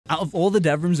Out of all the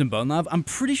dev rooms in BoneLab, I'm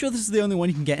pretty sure this is the only one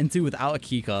you can get into without a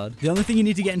keycard. The only thing you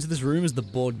need to get into this room is the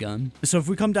board gun. So if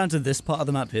we come down to this part of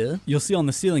the map here, you'll see on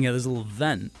the ceiling here, there's a little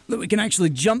vent that we can actually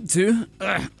jump to.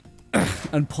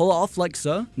 And pull off like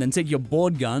so. Then take your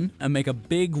board gun and make a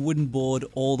big wooden board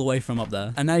all the way from up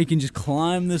there. And now you can just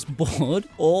climb this board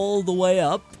all the way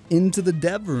up into the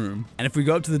dev room. And if we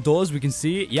go up to the doors, we can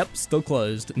see, yep, still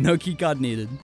closed. No keycard needed.